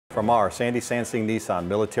From our Sandy Sansing Nissan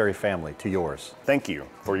military family to yours. Thank you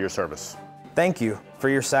for your service. Thank you for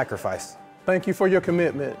your sacrifice. Thank you for your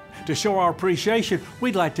commitment. To show our appreciation,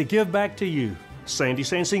 we'd like to give back to you. Sandy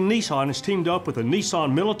Sansing Nissan has teamed up with the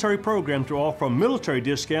Nissan Military Program to offer a military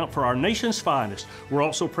discount for our nation's finest. We're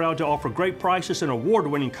also proud to offer great prices and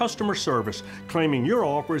award-winning customer service. Claiming your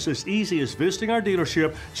offer is as easy as visiting our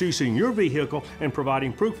dealership, choosing your vehicle, and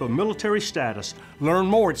providing proof of military status. Learn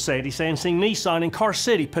more at Sandy Sansing Nissan in Car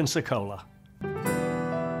City, Pensacola.